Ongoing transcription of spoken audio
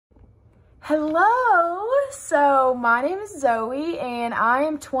Hello, so my name is Zoe and I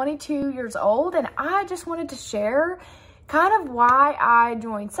am 22 years old, and I just wanted to share kind of why I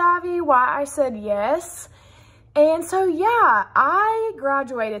joined Savvi, why I said yes. And so yeah, I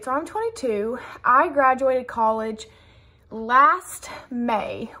graduated, so I'm 22. I graduated college last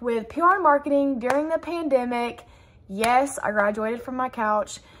May with PR and marketing during the pandemic. Yes, I graduated from my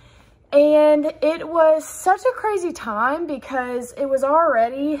couch. And it was such a crazy time because it was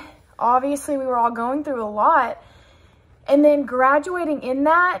already, obviously we were all going through a lot. And then graduating in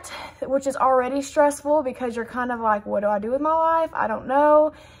that, which is already stressful because you're kind of like, what do I do with my life? I don't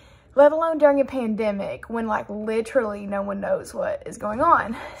know. Let alone during a pandemic when like literally no one knows what is going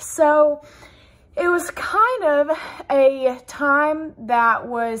on. So it was kind of a time that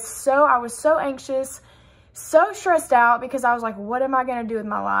was I was so anxious, so stressed out because I was like, what am I going to do with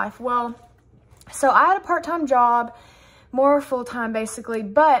my life? Well, so I had a part-time job, more full-time basically,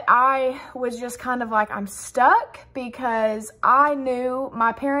 but I was just kind of like, I'm stuck because I knew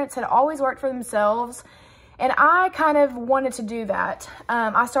my parents had always worked for themselves and I kind of wanted to do that.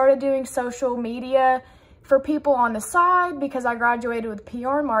 I started doing social media for people on the side because I graduated with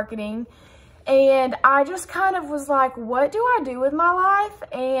PR and marketing. And I just kind of was like, what do I do with my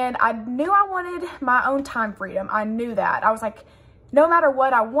life? And I knew I wanted my own time freedom. I knew that. I was like, no matter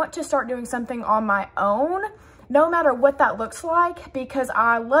what, I want to start doing something on my own, no matter what that looks like, because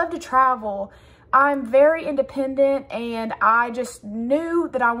I love to travel. I'm very independent and I just knew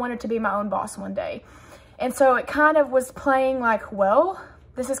that I wanted to be my own boss one day. And so it kind of was playing like, well,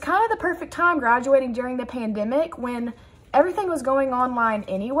 this is kind of the perfect time, graduating during the pandemic when everything was going online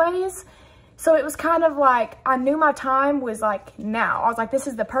anyways. So it was kind of like, I knew my time was like now. I was like, this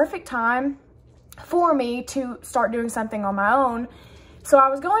is the perfect time for me to start doing something on my own. So I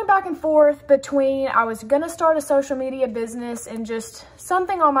was going back and forth between, I was gonna start a social media business and just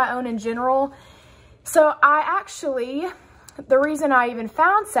something on my own in general. So the reason I even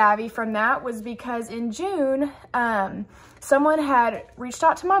found Savvi from that was because in June, someone had reached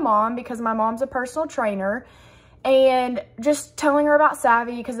out to my mom because my mom's a personal trainer, and just telling her about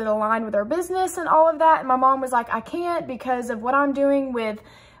Savvi because it aligned with her business and all of that. And my mom was like, I can't because of what I'm doing with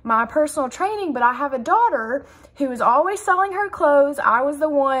my personal training, but I have a daughter who is always selling her clothes. I was the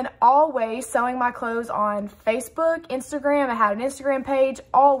one always selling my clothes on Facebook, Instagram. I had an Instagram page,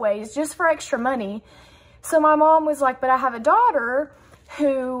 always, just for extra money. So my mom was like, but I have a daughter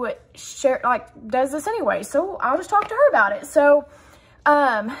who does this anyway, so I'll just talk to her about it. So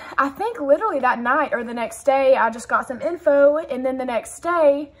I think literally that night or the next day, I just got some info, and then the next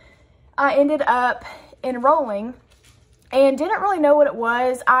day I ended up enrolling and didn't really know what it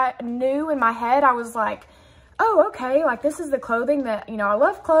was. I knew in my head, I was like, oh, okay, like this is the clothing that, you know, I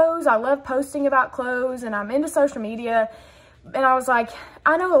love clothes. I love posting about clothes and I'm into social media. And I was like,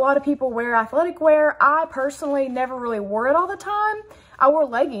 I know a lot of people wear athletic wear. I personally never really wore it all the time. I wore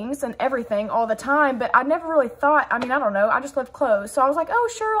leggings and everything all the time, but I never really thought, I mean, I don't know, I just love clothes. So I was like, oh,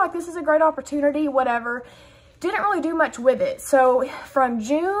 sure, like this is a great opportunity, whatever. Didn't really do much with it. So from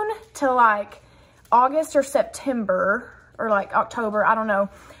June to like August or September or like October, I don't know,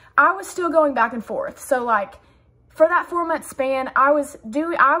 I was still going back and forth. So like for that 4-month span, I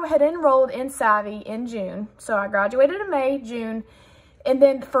had enrolled in Savvi in June. So I graduated in May, June. And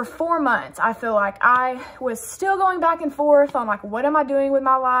then for 4 months, I feel like I was still going back and forth on like, what am I doing with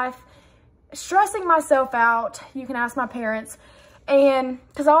my life? Stressing myself out. You can ask my parents. And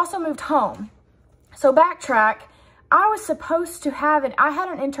because I also moved home. So backtrack, I was supposed to I had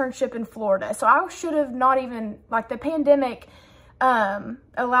an internship in Florida. So I should have not even, like the pandemic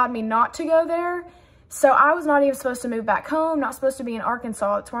allowed me not to go there. So I was not even supposed to move back home, not supposed to be in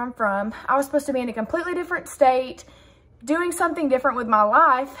Arkansas. That's where I'm from. I was supposed to be in a completely different state, doing something different with my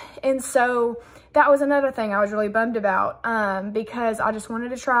life. And so that was another thing I was really bummed about because I just wanted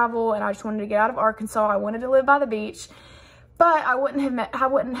to travel and I just wanted to get out of Arkansas. I wanted to live by the beach, but I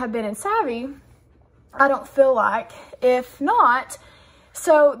wouldn't have been in Savvi, I don't feel like, if not.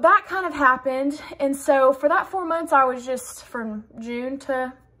 So that kind of happened. And so for that 4 months, I was just from June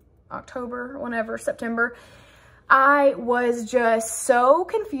to October, whenever, September, I was just so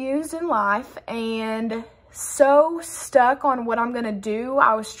confused in life and so stuck on what I'm gonna do.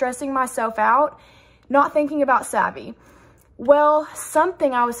 I was stressing myself out, not thinking about Savvi. Well,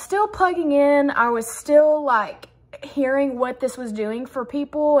 I was still plugging in. I was still like hearing what this was doing for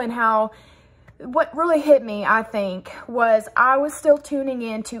people and how, what really hit me, I think, was I was still tuning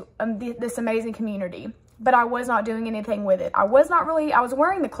into this amazing community, but I was not doing anything with it. I was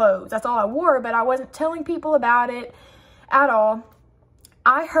wearing the clothes. That's all I wore, but I wasn't telling people about it at all.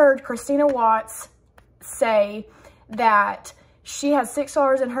 I heard Christina Watts say that she has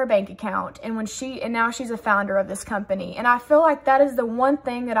 $6 in her bank account, and now she's a founder of this company. And I feel like that is the one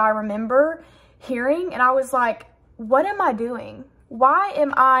thing that I remember hearing, and I was like, what am I doing? Why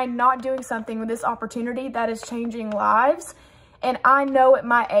am I not doing something with this opportunity that is changing lives? And I know at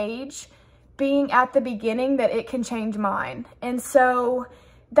my age, being at the beginning, that it can change mine. And so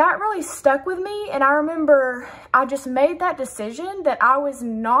that really stuck with me. And I remember I just made that decision that I was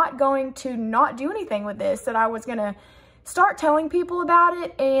not going to not do anything with this, that I was going to start telling people about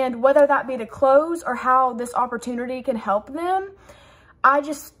it, and whether that be the clothes or how this opportunity can help them, I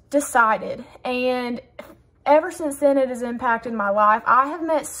just decided. And ever since then, it has impacted my life. I have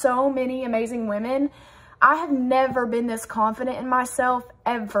met so many amazing women. I have never been this confident in myself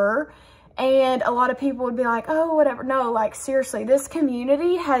ever. And a lot of people would be like, oh, whatever. No, like seriously, this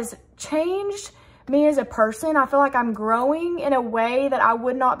community has changed me as a person. I feel like I'm growing in a way that I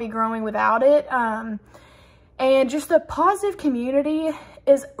would not be growing without it. And just the positive community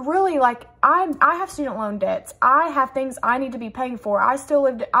is really like, I have student loan debts. I have things I need to be paying for. I'm still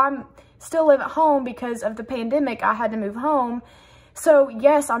live at home because of the pandemic. I had to move home. So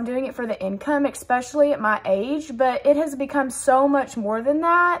yes, I'm doing it for the income, especially at my age, but it has become so much more than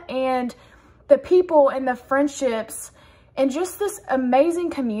that. And the people and the friendships and just this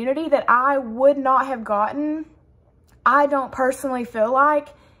amazing community that I would not have gotten, I don't personally feel like,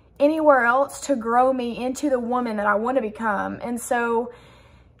 anywhere else to grow me into the woman that I want to become. And so,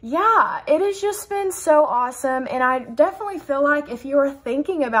 yeah, it has just been so awesome. And I definitely feel like if you are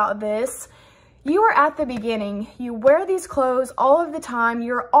thinking about this, you are at the beginning. You wear these clothes all of the time.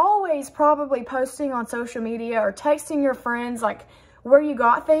 You're always probably posting on social media or texting your friends like where you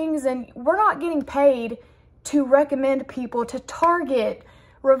got things. And we're not getting paid to recommend people to Target,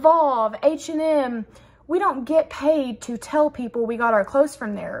 Revolve, H&M. We don't get paid to tell people we got our clothes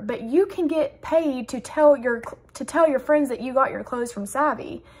from there, but you can get paid to tell your friends that you got your clothes from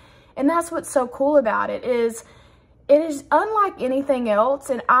Savvi. And that's what's so cool about it is unlike anything else.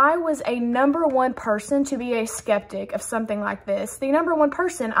 And I was a #1 person to be a skeptic of something like this. The #1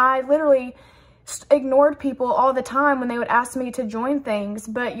 person, I literally ignored people all the time when they would ask me to join things.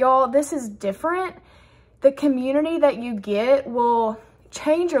 But y'all, this is different. The community that you get will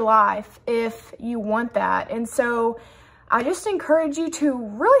change your life if you want that. And so I just encourage you to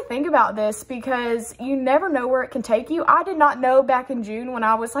really think about this because you never know where it can take you. I did not know back in June when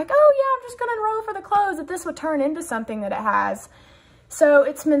I was like, oh yeah, I'm just gonna enroll for the clothes, that this would turn into something that it has. So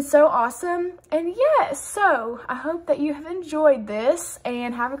it's been so awesome. And yes, so I hope that you have enjoyed this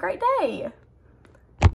and have a great day.